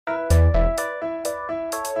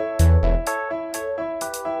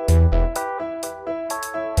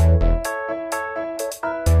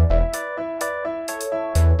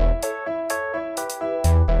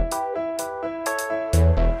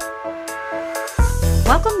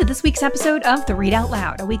Welcome to this week's episode of The Read Out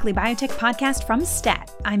Loud, a weekly biotech podcast from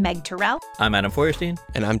STAT. I'm Meg Terrell. I'm Adam Feuerstein.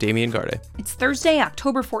 And I'm Damian Garde. It's Thursday,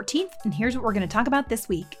 October 14th, and here's what we're going to talk about this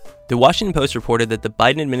week. The Washington Post reported that the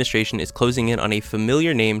Biden administration is closing in on a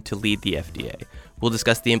familiar name to lead the FDA. We'll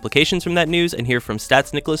discuss the implications from that news and hear from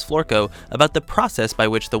STAT's Nicholas Florko about the process by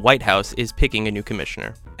which the White House is picking a new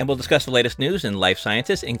commissioner. And we'll discuss the latest news in life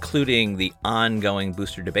sciences, including the ongoing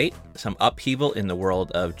booster debate, some upheaval in the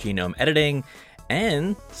world of genome editing,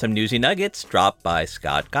 and some newsy nuggets dropped by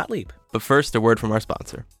Scott Gottlieb. But first, a word from our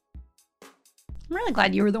sponsor. I'm really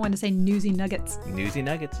glad you were the one to say newsy nuggets. Newsy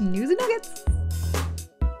nuggets. Newsy nuggets.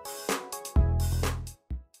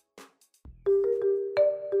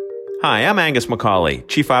 Hi, I'm Angus McCauley,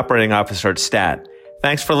 Chief Operating Officer at STAT.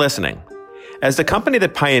 Thanks for listening. As the company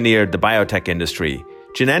that pioneered the biotech industry,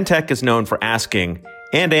 Genentech is known for asking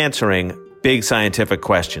and answering big scientific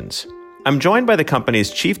questions. I'm joined by the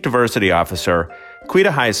company's Chief Diversity Officer,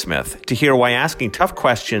 Quita Highsmith, to hear why asking tough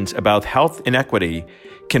questions about health inequity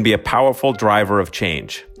can be a powerful driver of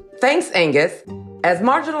change. Thanks, Angus. As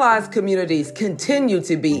marginalized communities continue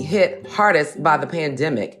to be hit hardest by the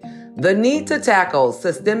pandemic, the need to tackle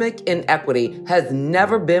systemic inequity has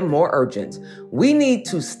never been more urgent. We need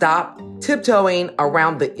to stop tiptoeing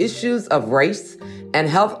around the issues of race and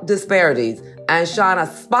health disparities and shine a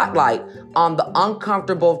spotlight on the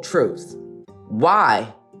uncomfortable truths.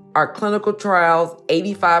 Why are clinical trials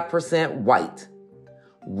 85% white?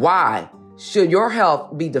 Why should your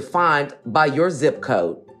health be defined by your zip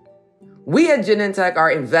code? We at Genentech are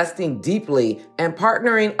investing deeply and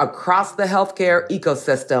partnering across the healthcare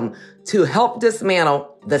ecosystem to help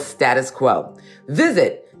dismantle the status quo.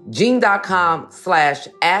 Visit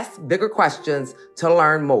gene.com/askbiggerquestions to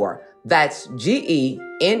learn more. That's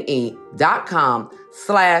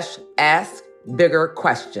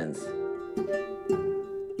GENE.com/askbiggerquestions.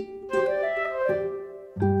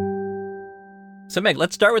 So, Meg,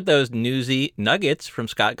 let's start with those newsy nuggets from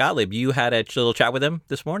Scott Gottlieb. You had a little chat with him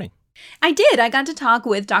this morning. I did. I got to talk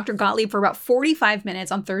with Dr. Gottlieb for about 45 minutes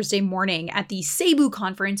on Thursday morning at the CEBU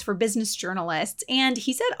conference for business journalists. And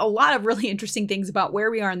he said a lot of really interesting things about where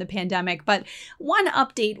we are in the pandemic. But one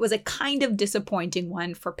update was a kind of disappointing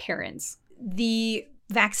one for parents. The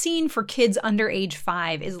vaccine for kids under age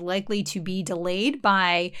 5 is likely to be delayed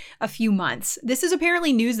by a few months. This is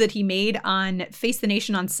apparently news that he made on Face the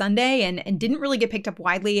Nation on Sunday and didn't really get picked up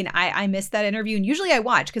widely. And I missed that interview. And usually I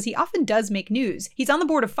watch because he often does make news. He's on the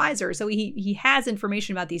board of Pfizer, so he has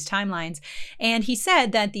information about these timelines. And he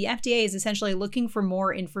said that the FDA is essentially looking for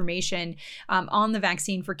more information on the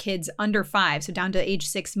vaccine for kids under 5, so down to age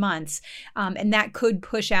 6 months. And that could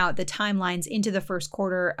push out the timelines into the first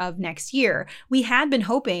quarter of next year. We had been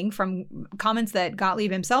hoping, from comments that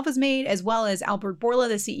Gottlieb himself has made, as well as Albert Bourla,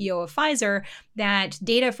 the CEO of Pfizer, that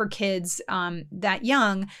data for kids that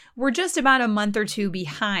young were just about a month or two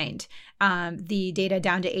behind the data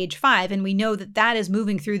down to age 5. And we know that that is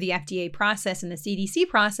moving through the FDA process and the CDC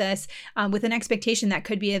process with an expectation that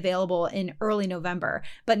could be available in early November.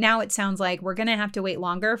 But now it sounds like we're going to have to wait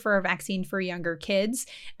longer for a vaccine for younger kids.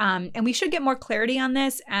 And we should get more clarity on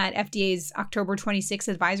this at FDA's October 26th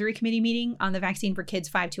advisory committee meeting on the vaccine for kids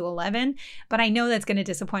 5 to 11. But I know that's going to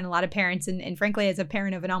disappoint a lot of parents. And frankly, as a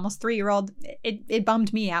parent of an almost 3-year-old, it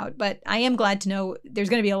bummed me out. But I am glad to know there's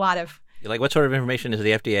going to be a lot of. Like, what sort of information is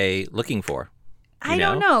the FDA looking for? I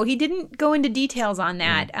don't know. He didn't go into details on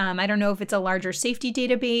that. I don't know if it's a larger safety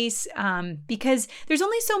database because there's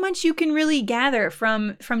only so much you can really gather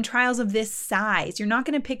from trials of this size. You're not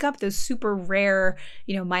going to pick up those super rare,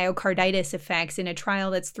 myocarditis effects in a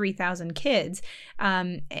trial that's 3,000 kids.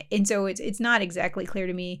 And so it's not exactly clear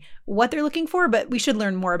to me what they're looking for, but we should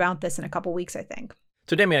learn more about this in a couple weeks, I think.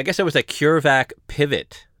 So, Damian, I guess there was a CureVac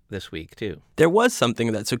pivot this week, too. There was something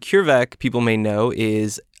of that. So CureVac, people may know,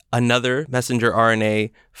 is another messenger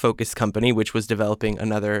RNA-focused company, which was developing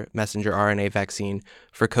another messenger RNA vaccine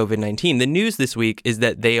for COVID-19. The news this week is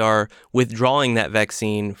that they are withdrawing that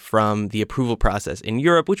vaccine from the approval process in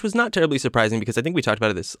Europe, which was not terribly surprising because I think we talked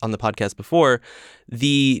about this on the podcast before.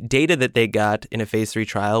 The data that they got in a phase 3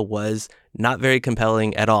 trial was not very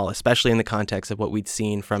compelling at all, especially in the context of what we'd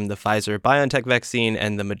seen from the Pfizer-BioNTech vaccine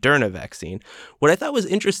and the Moderna vaccine. What I thought was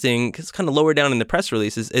interesting, because kind of lower down in the press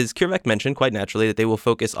releases, is CureVac mentioned quite naturally that they will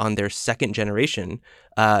focus on their second generation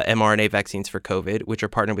mRNA vaccines for COVID, which are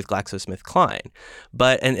partnered with GlaxoSmithKline.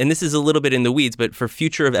 But, and this is a little bit in the weeds, but for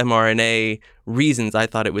future of mRNA reasons, I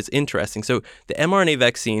thought it was interesting. So the mRNA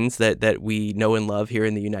vaccines that we know and love here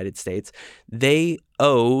in the United States, they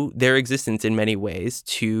owe their existence in many ways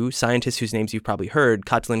to scientists whose names you've probably heard,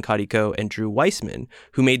 Katalin Karikó and Drew Weissman,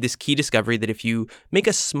 who made this key discovery that if you make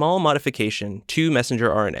a small modification to messenger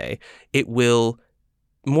RNA, it will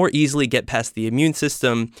more easily get past the immune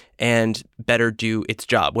system and better do its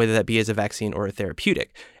job, whether that be as a vaccine or a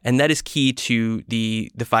therapeutic. And that is key to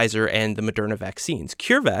the Pfizer and the Moderna vaccines.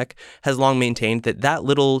 CureVac has long maintained that that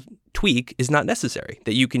little tweak is not necessary,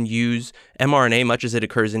 that you can use mRNA much as it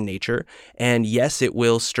occurs in nature. And yes, it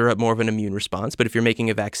will stir up more of an immune response. But if you're making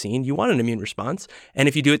a vaccine, you want an immune response. And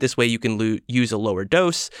if you do it this way, you can use a lower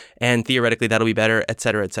dose. And theoretically, that'll be better, et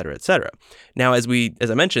cetera, et cetera, et cetera. Now, as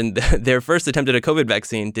I mentioned, their first attempt at a COVID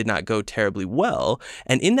vaccine did not go terribly well.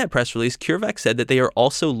 And in that press release, CureVac said that they are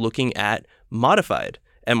also looking at modified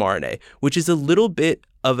mRNA, which is a little bit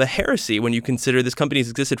of a heresy when you consider this company has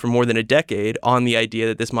existed for more than a decade on the idea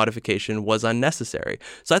that this modification was unnecessary.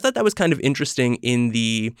 So I thought that was kind of interesting in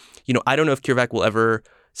the, I don't know if CureVac will ever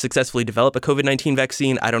successfully develop a COVID-19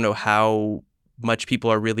 vaccine. I don't know how much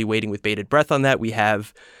people are really waiting with bated breath on that. We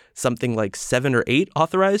have something like 7 or 8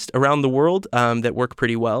 authorized around the world that work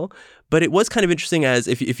pretty well. But it was kind of interesting as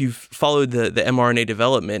if you've followed the mRNA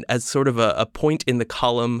development as sort of a point in the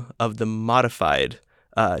column of the modified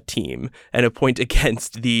team and a point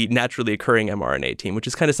against the naturally occurring mRNA team, which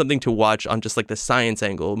is kind of something to watch on just like the science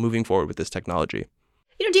angle moving forward with this technology.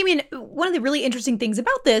 Damien, one of the really interesting things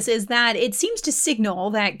about this is that it seems to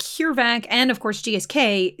signal that CureVac and, of course,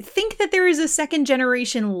 GSK think that there is a second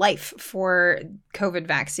generation life for COVID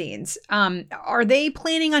vaccines. Are they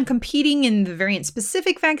planning on competing in the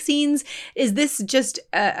variant-specific vaccines? Is this just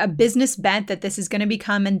a business bet that this is going to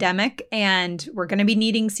become endemic and we're going to be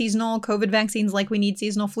needing seasonal COVID vaccines like we need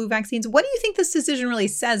seasonal flu vaccines? What do you think this decision really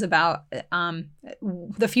says about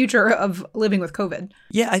the future of living with COVID?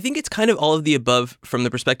 Yeah, I think it's kind of all of the above from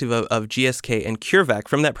the perspective of GSK and CureVac.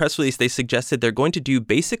 From that press release, they suggested they're going to do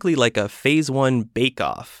basically like a phase 1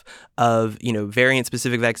 bake-off of,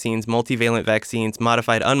 variant-specific vaccines, multivalent vaccines,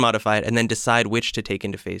 modified, unmodified, and then decide which to take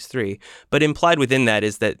into phase 3. But implied within that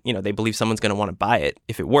is that, they believe someone's going to want to buy it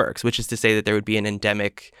if it works, which is to say that there would be an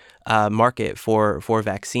endemic market for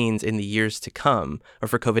vaccines in the years to come, or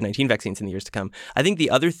for COVID-19 vaccines in the years to come. I think the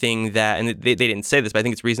other thing that, and they didn't say this, but I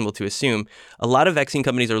think it's reasonable to assume, a lot of vaccine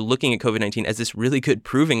companies are looking at COVID-19 as this really good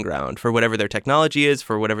proving ground for whatever their technology is,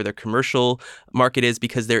 for whatever their commercial market is,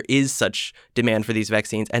 because there is such demand for these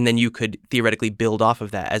vaccines. And then you could theoretically build off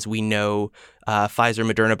of that, as we know Pfizer,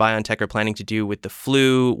 Moderna, BioNTech are planning to do with the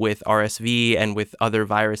flu, with RSV, and with other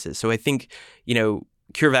viruses. So I think,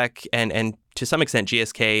 CureVac and to some extent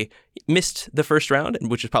GSK missed the first round,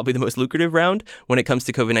 which is probably the most lucrative round when it comes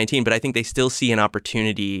to COVID-19. But I think they still see an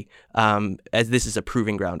opportunity as this is a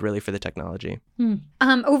proving ground really for the technology.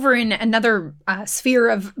 Over in another sphere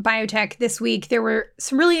of biotech this week, there were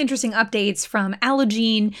some really interesting updates from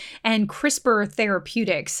Allogene and CRISPR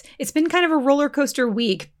Therapeutics. It's been kind of a roller coaster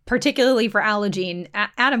week, particularly for Allogene.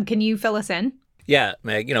 Adam, can you fill us in? Yeah,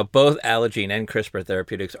 Meg, both Allogene and CRISPR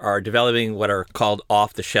Therapeutics are developing what are called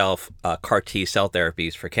off-the-shelf CAR T cell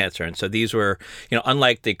therapies for cancer. And so these were,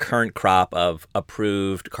 unlike the current crop of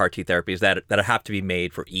approved CAR T therapies that have to be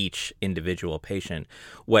made for each individual patient,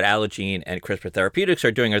 what Allogene and CRISPR Therapeutics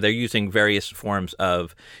are doing are they're using various forms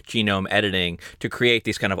of genome editing to create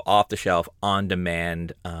these kind of off-the-shelf,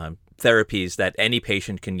 on-demand therapies that any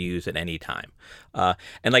patient can use at any time.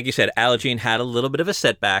 And like you said, Allogene had a little bit of a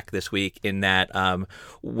setback this week in that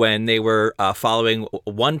when they were following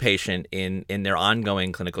one patient in their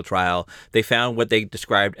ongoing clinical trial, they found what they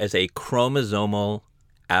described as a chromosomal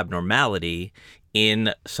abnormality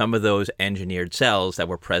in some of those engineered cells that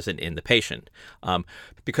were present in the patient.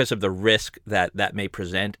 Because of the risk that may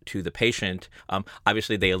present to the patient,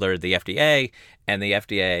 obviously they alerted the FDA, and the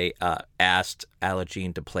FDA asked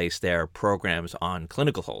Allogene to place their programs on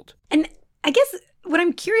clinical hold. And I guess what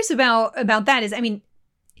I'm curious about that is,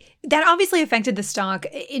 that obviously affected the stock.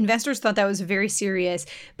 Investors thought that was very serious.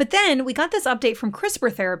 But then we got this update from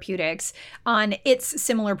CRISPR Therapeutics on its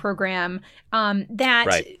similar program that...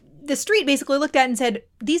 Right. The street basically looked at and said,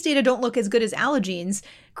 these data don't look as good as Allogene's.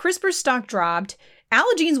 CRISPR's stock dropped.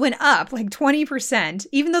 Allogene's went up like 20%,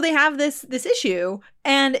 even though they have this issue.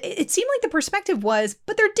 And it seemed like the perspective was,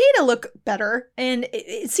 but their data look better. And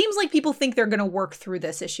it seems like people think they're going to work through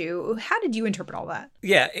this issue. How did you interpret all that?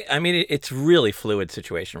 Yeah, it's really fluid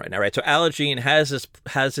situation right now, right? So Allogene has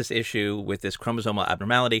this issue with this chromosomal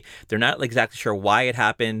abnormality. They're not exactly sure why it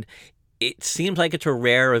happened. It seems like it's a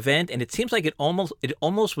rare event, and it seems like it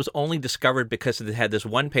almost was only discovered because they had this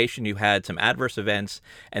one patient who had some adverse events,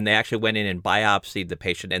 and they actually went in and biopsied the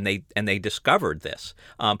patient, and they discovered this.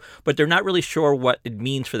 But they're not really sure what it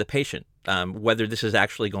means for the patient. whether this is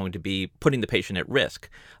actually going to be putting the patient at risk.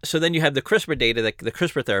 So then you have the CRISPR data, the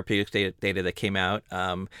CRISPR therapeutics data that came out.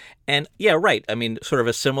 And yeah, right. I mean, sort of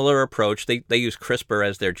a similar approach. They use CRISPR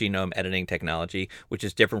as their genome editing technology, which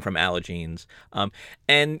is different from allogenes.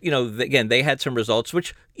 And, again, they had some results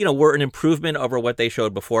which, were an improvement over what they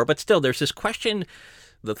showed before. But still, there's this question.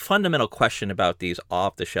 The fundamental question about these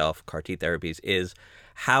off-the-shelf CAR T therapies is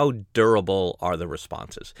how durable are the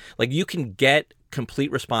responses? Like, you can get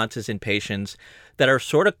complete responses in patients that are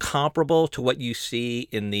sort of comparable to what you see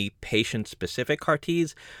in the patient-specific CAR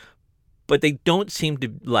Ts, but they don't seem to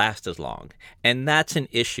last as long. And that's an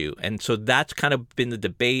issue. And so that's kind of been the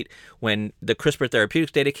debate when the CRISPR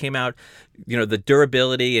therapeutics data came out, the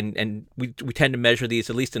durability, and we tend to measure these,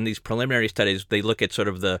 at least in these preliminary studies, they look at sort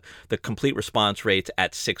of the complete response rates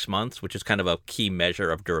at 6 months, which is kind of a key measure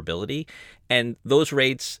of durability. And those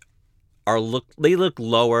rates they look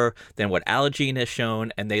lower than what Allogene has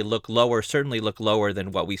shown, and they certainly look lower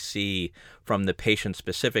than what we see from the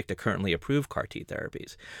patient-specific to currently approved CAR T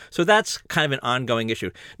therapies. So that's kind of an ongoing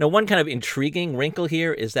issue. Now, one kind of intriguing wrinkle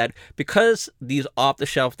here is that because these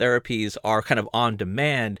off-the-shelf therapies are kind of on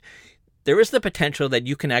demand, there is the potential that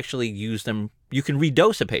you can actually use them. You can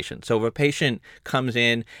redose a patient. So if a patient comes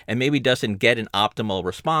in and maybe doesn't get an optimal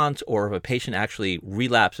response, or if a patient actually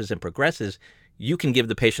relapses and progresses, you can give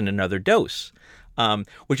the patient another dose,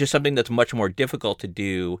 which is something that's much more difficult to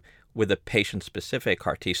do with a patient-specific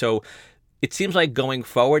CAR T. So it seems like going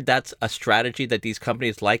forward, that's a strategy that these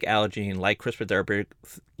companies like Allogene, like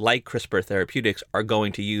CRISPR Therapeutics are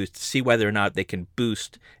going to use to see whether or not they can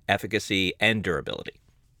boost efficacy and durability.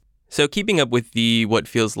 So keeping up with the what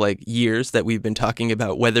feels like years that we've been talking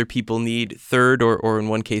about whether people need third or in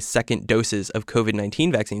one case second doses of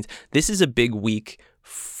COVID-19 vaccines, this is a big week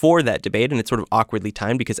for that debate, and it's sort of awkwardly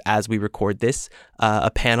timed because as we record this, a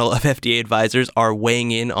panel of FDA advisors are weighing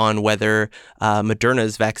in on whether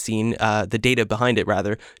Moderna's vaccine, the data behind it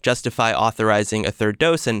rather, justify authorizing a third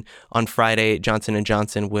dose. And on Friday, Johnson &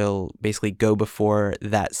 Johnson will basically go before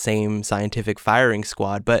that same scientific firing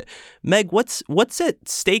squad. But Meg, what's at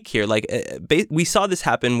stake here? Like we saw this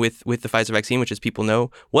happen with the Pfizer vaccine, which, as people know,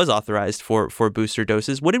 was authorized for booster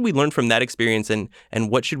doses. What did we learn from that experience, and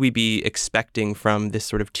what should we be expecting from this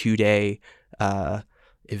sort of 2-day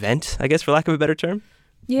event, I guess, for lack of a better term?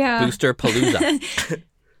 Yeah. Booster Palooza.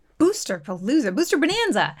 Booster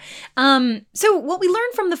Bonanza. So what we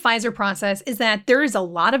learned from the Pfizer process is that there is a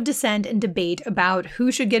lot of dissent and debate about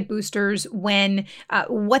who should get boosters, when,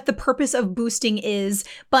 what the purpose of boosting is.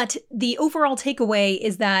 But the overall takeaway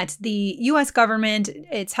is that the U.S. government,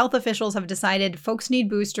 its health officials have decided folks need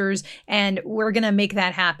boosters, and we're going to make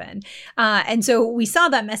that happen. And so we saw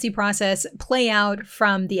that messy process play out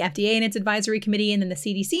from the FDA and its advisory committee, and then the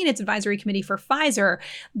CDC and its advisory committee for Pfizer.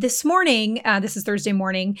 This morning, this is Thursday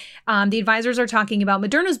morning, the advisors are talking about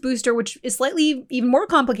Moderna's booster, which is slightly even more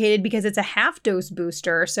complicated because it's a half-dose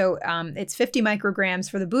booster. So it's 50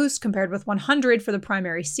 micrograms for the boost compared with 100 for the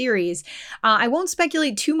primary series. I won't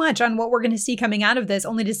speculate too much on what we're going to see coming out of this,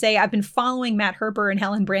 only to say I've been following Matt Herper and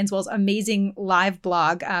Helen Branswell's amazing live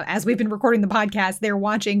blog. As we've been recording the podcast, they're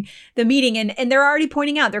watching the meeting, and they're already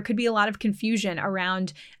pointing out there could be a lot of confusion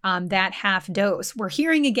around that half dose. We're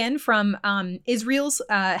hearing again from Israel's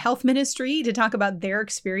health ministry to talk about their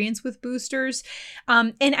experience with boosters.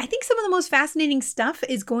 And I think some of the most fascinating stuff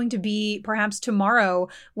is going to be perhaps tomorrow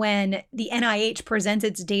when the NIH presents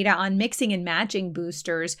its data on mixing and matching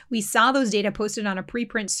boosters. We saw those data posted on a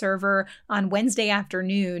preprint server on Wednesday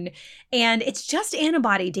afternoon, and it's just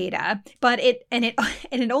antibody data, but it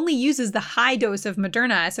only uses the high dose of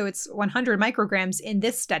Moderna, so it's 100 micrograms in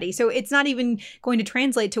this study. So it's not even going to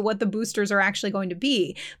translate to what the boosters are actually going to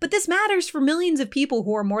be. But this matters for millions of people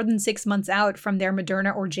who are more than 6 months out from their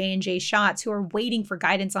Moderna or J&J shots, who are waiting for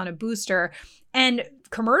guidance on a booster. And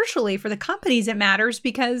commercially, for the companies, it matters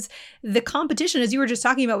because the competition, as you were just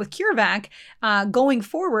talking about with CureVac, going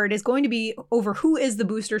forward is going to be over who is the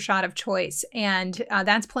booster shot of choice. And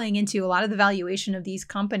that's playing into a lot of the valuation of these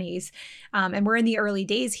companies. And we're in the early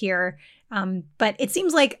days here. But it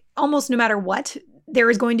seems like almost no matter what, there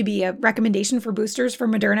is going to be a recommendation for boosters for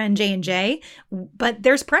Moderna and J&J, but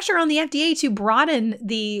there's pressure on the FDA to broaden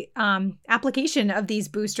the application of these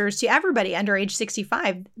boosters to everybody under age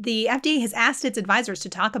 65. The FDA has asked its advisors to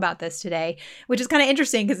talk about this today, which is kind of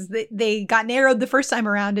interesting because they got narrowed the first time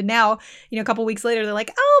around, and now, a couple weeks later, they're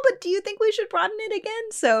like, oh, but do you think we should broaden it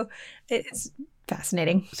again? So it's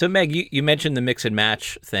fascinating. So Meg, you mentioned the mix and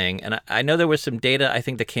match thing, and I know there was some data, I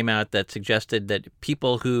think, that came out that suggested that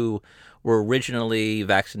people who were originally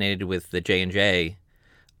vaccinated with the J&J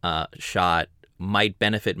shot might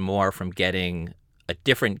benefit more from getting a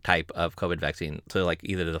different type of COVID vaccine, so like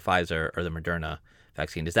either the Pfizer or the Moderna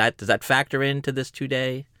vaccine. Does that factor into this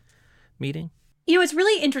 2-day meeting? It's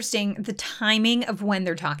really interesting, the timing of when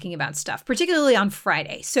they're talking about stuff, particularly on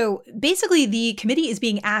Friday. So basically, the committee is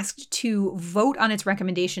being asked to vote on its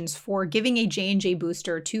recommendations for giving a J&J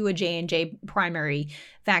booster to a J&J primary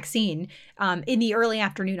vaccine in the early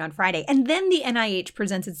afternoon on Friday. And then the NIH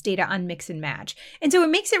presents its data on mix and match. And so it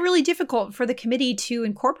makes it really difficult for the committee to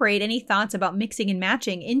incorporate any thoughts about mixing and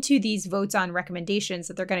matching into these votes on recommendations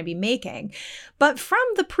that they're going to be making. But from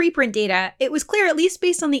the preprint data, it was clear, at least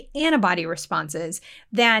based on the antibody responses,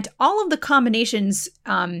 that all of the combinations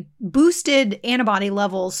boosted antibody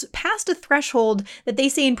levels past a threshold that they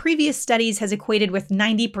say in previous studies has equated with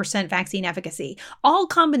 90% vaccine efficacy. All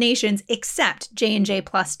combinations except J&J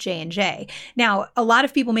plus J&J. Now, a lot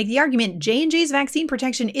of people make the argument J&J's vaccine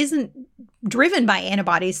protection isn't driven by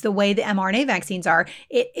antibodies the way the mRNA vaccines are.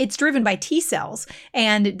 It's driven by T cells,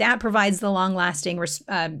 and that provides the long-lasting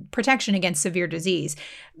protection against severe disease.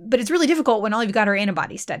 But it's really difficult when all you've got are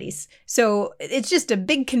antibody studies. So it's just a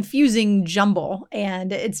big confusing jumble,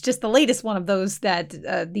 and it's just the latest one of those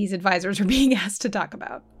that these advisors are being asked to talk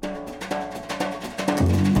about.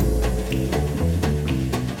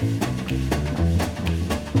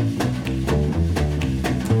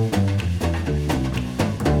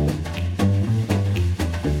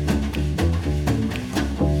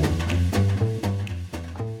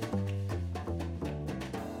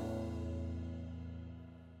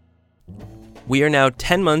 We are now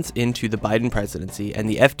 10 months into the Biden presidency, and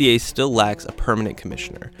the FDA still lacks a permanent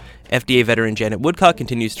commissioner. FDA veteran Janet Woodcock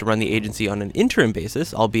continues to run the agency on an interim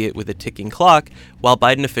basis, albeit with a ticking clock, while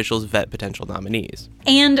Biden officials vet potential nominees.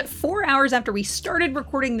 And 4 hours after we started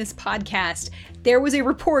recording this podcast, there was a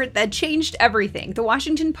report that changed everything. The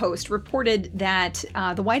Washington Post reported that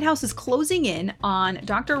the White House is closing in on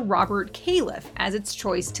Dr. Robert Califf as its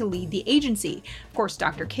choice to lead the agency. Of course,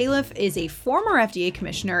 Dr. Califf is a former FDA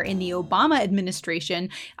commissioner in the Obama administration,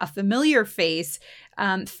 a familiar face.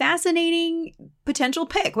 Fascinating potential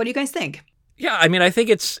pick. What do you guys think? Yeah, I mean, I think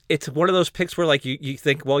it's one of those picks where like you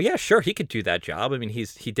think, well, yeah, sure, he could do that job. I mean,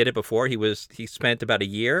 he did it before. He spent about a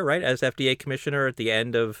year, right, as FDA commissioner at the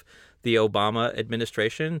end of the Obama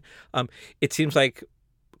administration. It seems like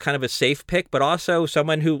kind of a safe pick, but also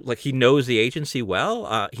someone who like he knows the agency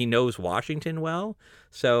well. He knows Washington well.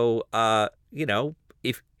 So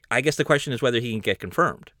if I guess the question is whether he can get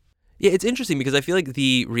confirmed. Yeah, it's interesting because I feel like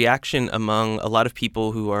the reaction among a lot of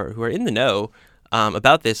people who are in the know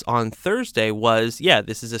about this on Thursday was, yeah,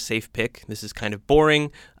 this is a safe pick. This is kind of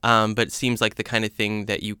boring, but it seems like the kind of thing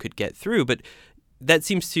that you could get through. But that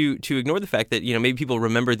seems to ignore the fact that, maybe people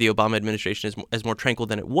remember the Obama administration as more tranquil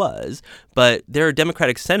than it was. But there are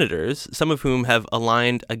Democratic senators, some of whom have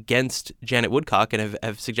aligned against Janet Woodcock and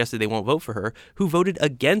have suggested they won't vote for her, who voted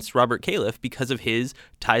against Robert Califf because of his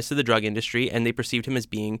ties to the drug industry, and they perceived him as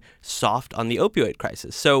being soft on the opioid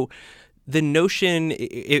crisis. So the notion,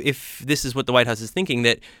 if this is what the White House is thinking,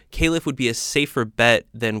 that Califf would be a safer bet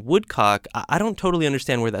than Woodcock, I don't totally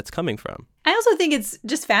understand where that's coming from. I also think it's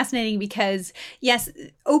just fascinating because, yes,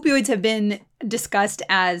 opioids have been discussed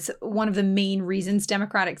as one of the main reasons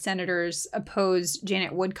Democratic senators oppose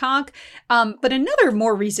Janet Woodcock. But another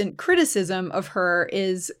more recent criticism of her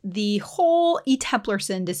is the whole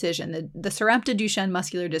eteplirsen decision, the Sarepta Duchenne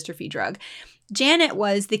muscular dystrophy drug. Janet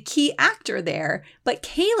was the key actor there, but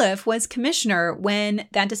Califf was commissioner when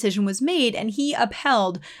that decision was made, and he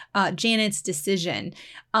upheld Janet's decision.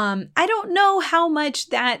 I don't know how much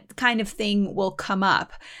that kind of thing will come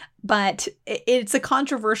up, but it's a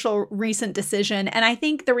controversial recent decision. And I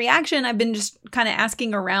think the reaction, I've been just kind of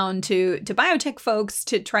asking around to biotech folks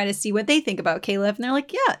to try to see what they think about Califf. And they're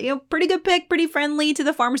like, yeah, pretty good pick, pretty friendly to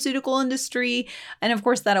the pharmaceutical industry. And of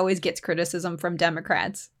course, that always gets criticism from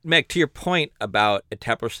Democrats. Meg, to your point about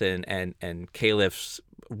eteplirsen and Califf's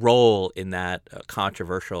role in that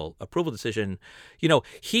controversial approval decision,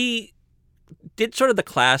 he did sort of the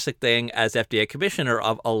classic thing as FDA commissioner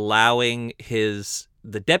of allowing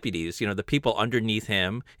the deputies, the people underneath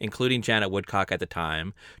him, including Janet Woodcock at the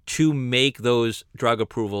time, to make those drug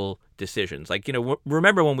approval decisions. Like,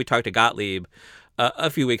 remember when we talked to Gottlieb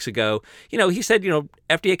a few weeks ago, he said,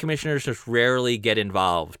 FDA commissioners just rarely get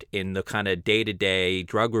involved in the kind of day-to-day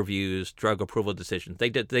drug reviews, drug approval decisions. They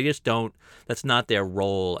just don't. That's not their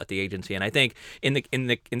role at the agency. And I think in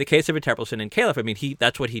the case of eteplirsen and Califf, I mean,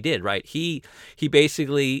 that's what he did, right? He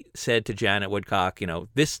basically said to Janet Woodcock,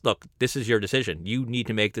 this is your decision. You need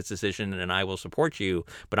to make this decision, and I will support you,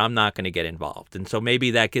 but I'm not going to get involved. And so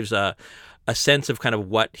maybe that gives a sense of kind of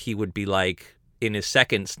what he would be like in his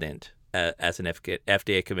second stint as an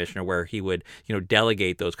FDA commissioner, where he would,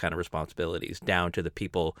 delegate those kind of responsibilities down to the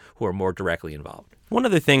people who are more directly involved. One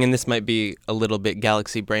other thing, and this might be a little bit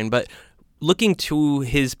galaxy brain, but looking to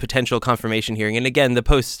his potential confirmation hearing, and again, the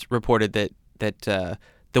Post reported that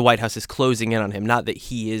the White House is closing in on him, not that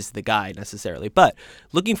he is the guy necessarily. But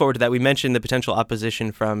looking forward to that, we mentioned the potential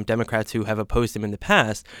opposition from Democrats who have opposed him in the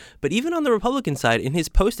past. But even on the Republican side, in his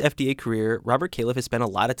post-FDA career, Robert Califf has spent a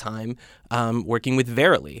lot of time working with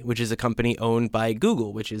Verily, which is a company owned by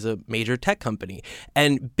Google, which is a major tech company.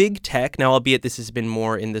 And big tech, now albeit this has been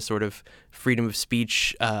more in the sort of freedom of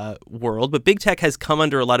speech world, but big tech has come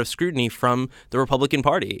under a lot of scrutiny from the Republican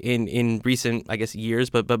Party in recent, I guess, years,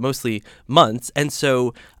 but mostly months. And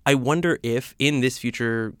so I wonder if in this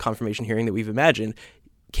future confirmation hearing that we've imagined,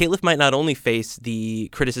 Califf might not only face the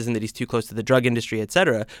criticism that he's too close to the drug industry, et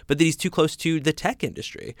cetera, but that he's too close to the tech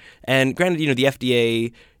industry. And granted, the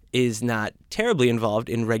FDA is not terribly involved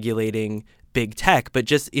in regulating big tech, but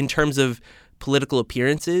just in terms of political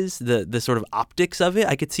appearances, the sort of optics of it,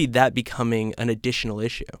 I could see that becoming an additional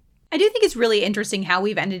issue. I do think it's really interesting how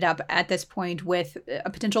we've ended up at this point with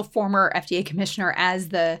a potential former FDA commissioner as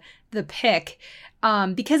the pick,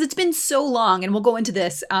 because it's been so long, and we'll go into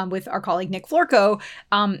this with our colleague Nick Florko.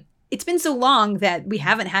 It's been so long that we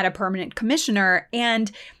haven't had a permanent commissioner,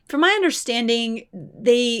 and from my understanding,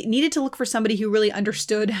 they needed to look for somebody who really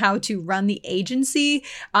understood how to run the agency.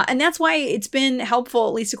 And that's why it's been helpful,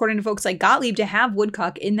 at least according to folks like Gottlieb, to have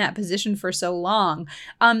Woodcock in that position for so long.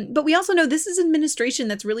 But we also know this is an administration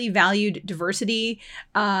that's really valued diversity.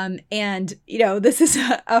 And, this is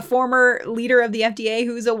a former leader of the FDA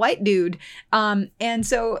who's a white dude. And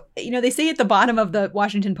so, they say at the bottom of the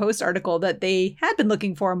Washington Post article that they had been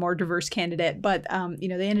looking for a more diverse candidate, but,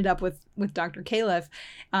 they ended up with Dr. Califf.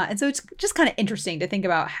 And so it's just kind of interesting to think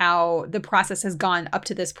about how the process has gone up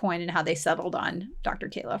to this point and how they settled on Dr.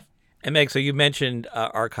 Califf. And Meg, so you mentioned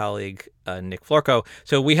our colleague Nick Florko.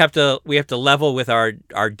 So we have to level with our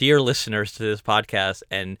dear listeners to this podcast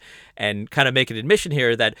and kind of make an admission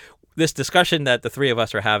here that this discussion that the three of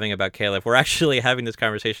us are having about Califf, we're actually having this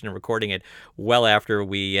conversation and recording it well after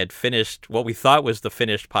we had finished what we thought was the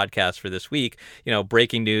finished podcast for this week.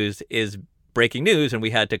 Breaking news is breaking news, and we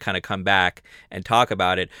had to kind of come back and talk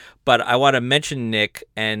about it. But I want to mention Nick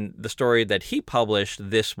and the story that he published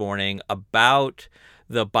this morning about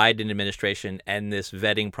the Biden administration and this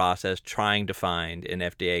vetting process trying to find an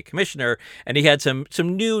FDA commissioner. And he had some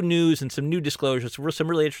new news and some new disclosures, some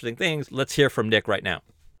really interesting things. Let's hear from Nick right now.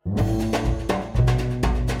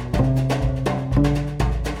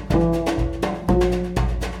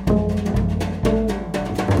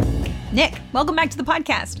 Nick, welcome back to the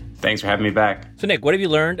podcast. Thanks for having me back. So, Nick, what have you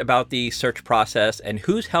learned about the search process, and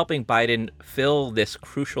who's helping Biden fill this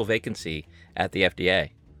crucial vacancy at the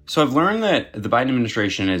FDA? So I've learned that the Biden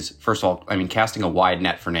administration is, first of all, casting a wide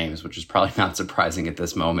net for names, which is probably not surprising at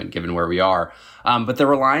this moment, given where we are. But they're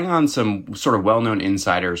relying on some sort of well-known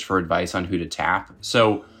insiders for advice on who to tap.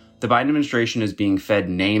 So the Biden administration is being fed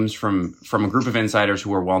names from a group of insiders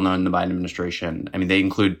who are well-known in the Biden administration. They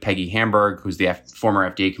include Peggy Hamburg, who's the former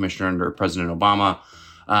FDA commissioner under President Obama,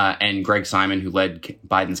 and Greg Simon, who led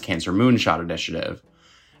Biden's Cancer Moonshot Initiative.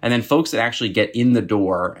 And then folks that actually get in the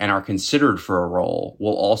door and are considered for a role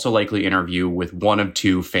will also likely interview with one of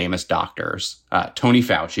two famous doctors, Tony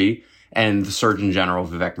Fauci and the Surgeon General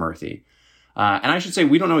Vivek Murthy. And I should say,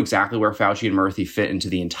 we don't know exactly where Fauci and Murthy fit into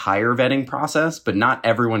the entire vetting process, but not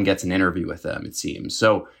everyone gets an interview with them, it seems.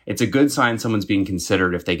 So it's a good sign someone's being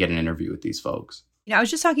considered if they get an interview with these folks. I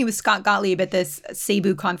was just talking with Scott Gottlieb at this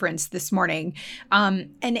SABU conference this morning,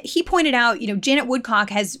 and he pointed out, Janet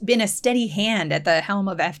Woodcock has been a steady hand at the helm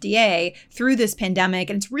of FDA through this pandemic,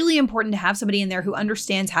 and it's really important to have somebody in there who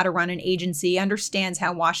understands how to run an agency, understands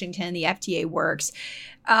how Washington and the FDA works.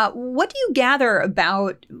 What do you gather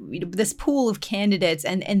about this pool of candidates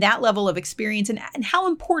and that level of experience, and how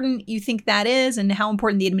important you think that is, and how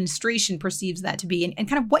important the administration perceives that to be, and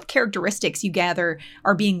kind of what characteristics you gather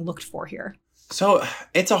are being looked for here? So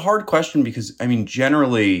it's a hard question because,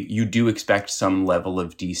 generally you do expect some level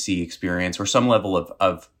of DC experience or some level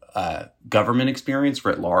of government experience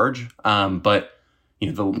writ large. But,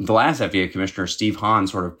 the last FDA commissioner, Steve Hahn,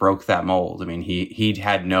 sort of broke that mold. He'd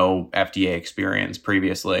had no FDA experience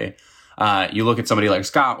previously. You look at somebody like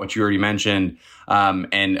Scott, which you already mentioned,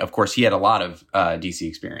 and of course he had a lot of DC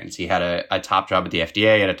experience. He had a top job at the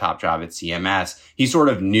FDA, had a top job at CMS. He sort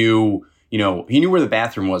of knew he knew where the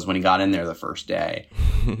bathroom was when he got in there the first day.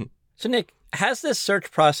 So, Nick, has this search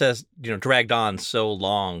process, dragged on so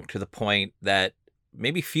long to the point that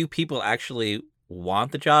maybe few people actually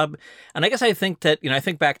want the job. And I guess I think that, I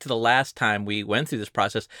think back to the last time we went through this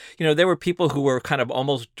process, there were people who were kind of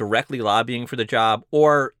almost directly lobbying for the job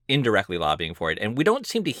or indirectly lobbying for it. And we don't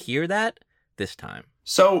seem to hear that this time.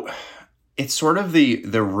 So it's sort of the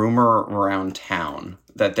rumor around town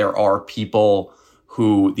that there are people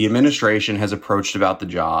who the administration has approached about the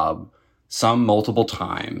job, some multiple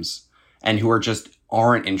times, and who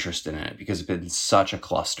aren't interested in it because it's been such a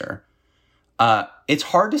cluster. It's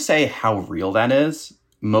hard to say how real that is,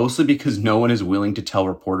 mostly because no one is willing to tell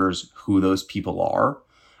reporters who those people are.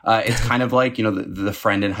 It's kind of like, the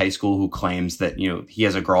friend in high school who claims that, he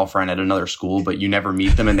has a girlfriend at another school, but you never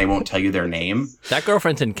meet them and they won't tell you their name. That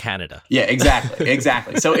girlfriend's in Canada. Yeah,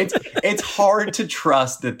 exactly. So it's hard to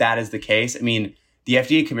trust that is the case. I mean, the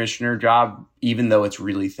FDA commissioner job, even though it's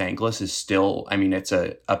really thankless, is still, it's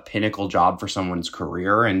a pinnacle job for someone's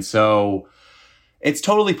career. And so it's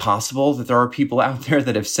totally possible that there are people out there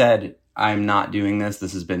that have said, I'm not doing this.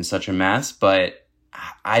 This has been such a mess. But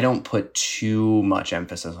I don't put too much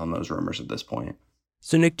emphasis on those rumors at this point.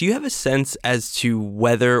 So, Nick, do you have a sense as to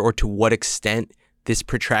whether or to what extent this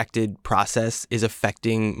protracted process is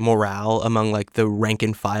affecting morale among the rank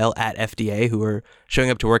and file at FDA who are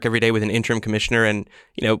showing up to work every day with an interim commissioner and,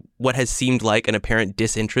 what has seemed like an apparent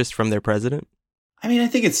disinterest from their president? I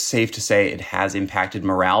think it's safe to say it has impacted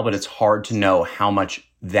morale, but it's hard to know how much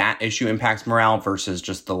that issue impacts morale versus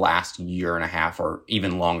just the last year and a half or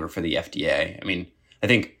even longer for the FDA. I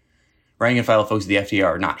think rank and file folks at the FDA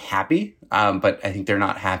are not happy, but I think they're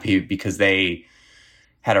not happy because they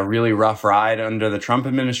had a really rough ride under the Trump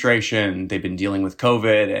administration. They've been dealing with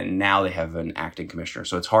COVID, and now they have an acting commissioner.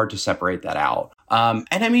 So it's hard to separate that out.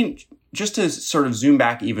 Just to sort of zoom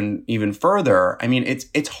back even further,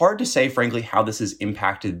 it's hard to say, frankly, how this has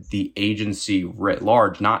impacted the agency writ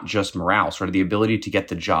large, not just morale, sort of the ability to get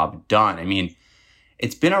the job done.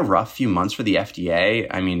 It's been a rough few months for the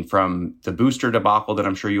FDA. From the booster debacle that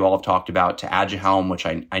I'm sure you all have talked about to Aduhelm, which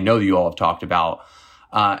I know that you all have talked about.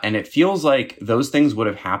 And it feels like those things would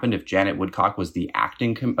have happened if Janet Woodcock was the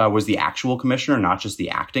actual commissioner, not just the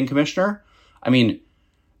acting commissioner.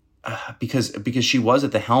 Because she was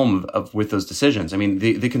at the helm with those decisions.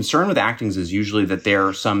 The concern with actings is usually that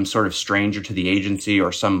they're some sort of stranger to the agency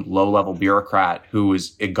or some low-level bureaucrat who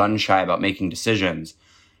is gun-shy about making decisions.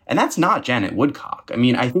 And that's not Janet Woodcock.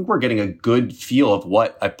 I think we're getting a good feel of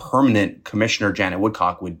what a permanent commissioner Janet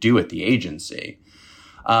Woodcock would do at the agency.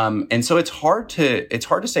 And so it's hard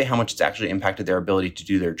to say how much it's actually impacted their ability to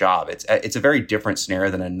do their job. It's a very different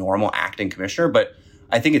scenario than a normal acting commissioner, but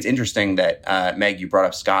I think it's interesting that, Meg, you brought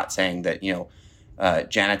up Scott saying that,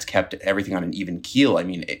 Janet's kept everything on an even keel.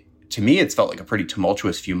 To me, it's felt like a pretty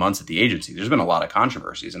tumultuous few months at the agency. There's been a lot of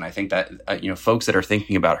controversies. And I think that, folks that are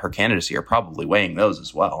thinking about her candidacy are probably weighing those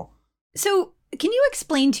as well. So can you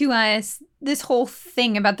explain to us this whole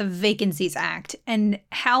thing about the Vacancies Act and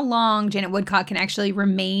how long Janet Woodcock can actually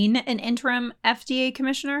remain an interim FDA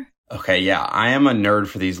commissioner? Okay, yeah, I am a nerd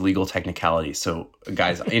for these legal technicalities. So,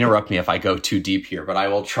 guys, interrupt me if I go too deep here, but I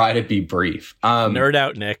will try to be brief. Nerd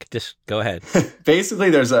out, Nick. Just go ahead. Basically,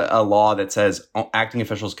 there's a law that says acting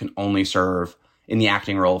officials can only serve in the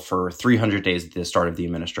acting role for 300 days at the start of the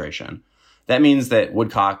administration. That means that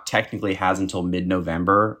Woodcock technically has until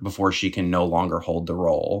mid-November before she can no longer hold the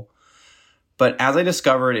role. But as I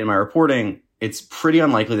discovered in my reporting, it's pretty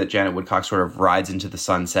unlikely that Janet Woodcock sort of rides into the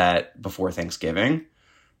sunset before Thanksgiving.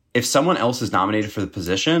 If someone else is nominated for the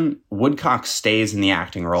position, Woodcock stays in the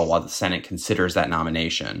acting role while the Senate considers that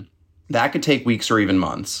nomination. That could take weeks or even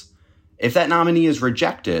months. If that nominee is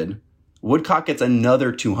rejected, Woodcock gets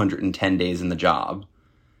another 210 days in the job.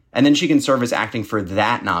 And then she can serve as acting for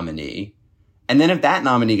that nominee. And then if that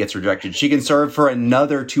nominee gets rejected, she can serve for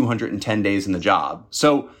another 210 days in the job.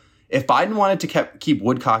 So if Biden wanted to keep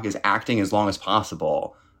Woodcock as acting as long as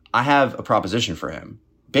possible, I have a proposition for him.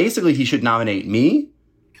 Basically, he should nominate me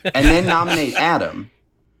and then nominate Adam.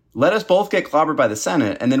 Let us both get clobbered by the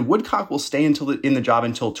Senate, and then Woodcock will stay in the job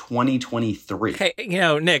until 2023. Hey,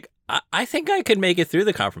 Nick, I think I could make it through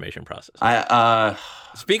the confirmation process.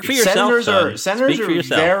 Speak for yourself. Senators are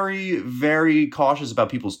very, very cautious about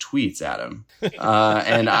people's tweets, Adam.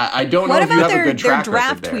 And I don't know if you have a good track record there. What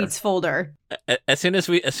about their draft tweets folder? As soon as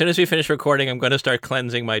we finish recording, I'm going to start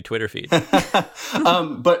cleansing my Twitter feed.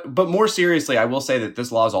 But more seriously, I will say that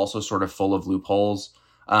this law is also sort of full of loopholes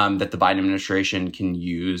that the Biden administration can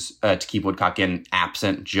use to keep Woodcock in,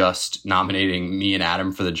 absent just nominating me and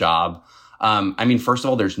Adam for the job. First of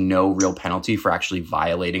all, there's no real penalty for actually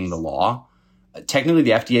violating the law. Technically,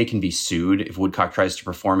 the FDA can be sued if Woodcock tries to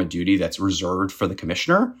perform a duty that's reserved for the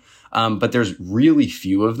commissioner, but there's really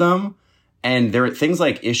few of them. And there are things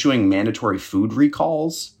like issuing mandatory food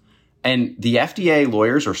recalls And the FDA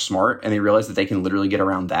lawyers are smart, and they realize that they can literally get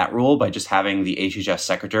around that rule by just having the HHS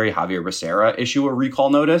secretary, Javier Becerra, issue a recall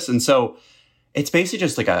notice. And so it's basically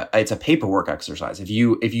just like it's a paperwork exercise. If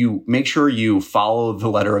you make sure you follow the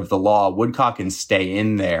letter of the law, Woodcock can stay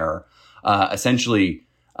in there, essentially,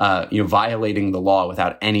 violating the law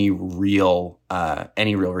without any real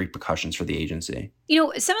repercussions for the agency.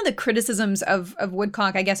 Some of the criticisms of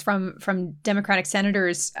Woodcock, I guess, from Democratic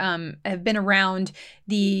senators have been around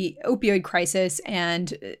the opioid crisis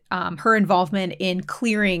and her involvement in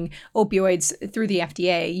clearing opioids through the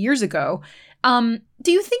FDA years ago.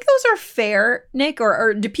 Do you think those are fair, Nick,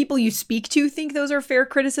 or do people you speak to think those are fair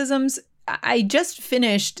criticisms? I just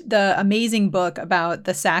finished the amazing book about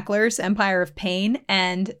the Sacklers' Empire of Pain.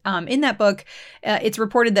 And in that book, it's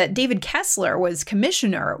reported that David Kessler was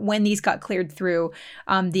commissioner when these got cleared through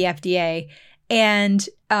the FDA. And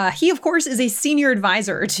he, of course, is a senior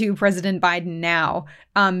advisor to President Biden now.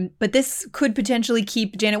 But this could potentially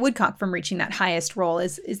keep Janet Woodcock from reaching that highest role.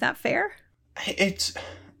 Is that fair?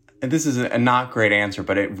 This is a not great answer,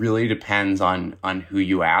 but it really depends on who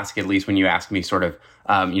you ask, at least when you ask me sort of,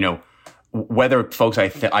 whether folks I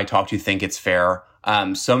talk to think it's fair.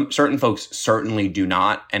 Some certain folks certainly do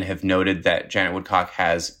not, and have noted that Janet Woodcock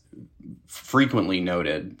has frequently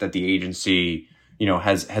noted that the agency,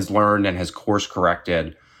 has learned and has course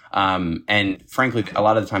corrected. And frankly, a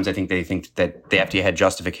lot of the times I think they think that the FDA had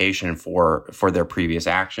justification for their previous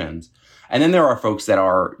actions. And then there are folks that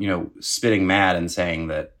are, spitting mad and saying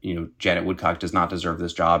that, Janet Woodcock does not deserve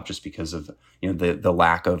this job just because of, the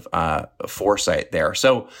lack of foresight there.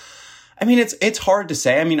 So, I mean, it's hard to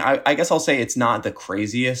say. I mean, I guess I'll say it's not the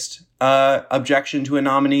craziest objection to a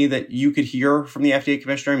nominee that you could hear from the FDA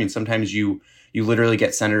commissioner. I mean, sometimes you literally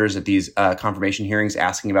get senators at these confirmation hearings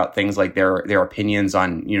asking about things like their opinions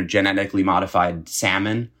on, genetically modified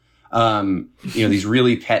salmon, these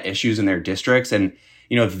really pet issues in their districts. And,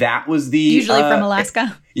 if that was the... Usually from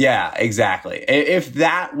Alaska. Yeah, exactly. If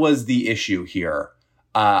that was the issue here,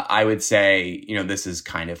 I would say, this is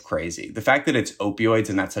kind of crazy. The fact that it's opioids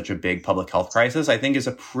and that's such a big public health crisis, I think is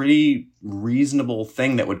a pretty reasonable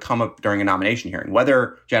thing that would come up during a nomination hearing.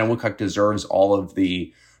 Whether Janet Woodcock deserves all of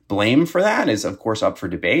the blame for that is, of course, up for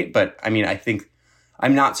debate. But I mean, I think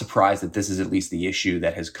I'm not surprised that this is at least the issue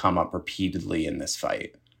that has come up repeatedly in this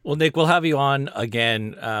fight. Well, Nick, we'll have you on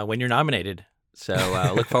again when you're nominated. So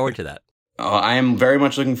look forward to that. I am very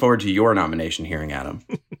much looking forward to your nomination hearing, Adam.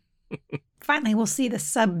 Finally, we'll see the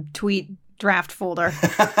subtweet draft folder.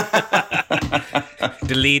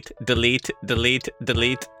 Delete, delete, delete,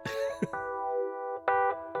 delete.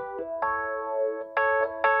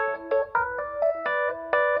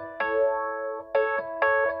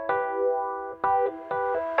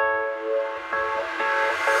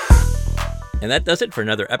 And that does it for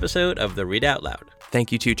another episode of the Read Out Loud.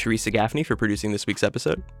 Thank you to Teresa Gaffney for producing this week's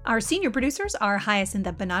episode. Our senior producers are Hyacinth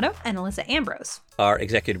Empanato and Alyssa Ambrose. Our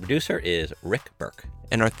executive producer is Rick Burke.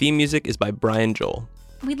 And our theme music is by Brian Joel.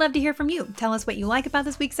 We'd love to hear from you. Tell us what you like about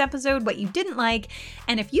this week's episode, what you didn't like,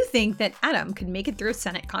 and if you think that Adam could make it through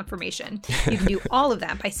Senate confirmation. You can do all of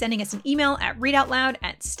that by sending us an email at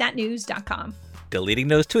readoutloud@statnews.com. Deleting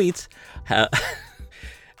those tweets.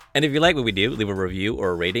 And if you like what we do, leave a review or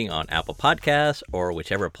a rating on Apple Podcasts or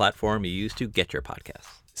whichever platform you use to get your podcasts.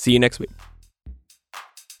 See you next week.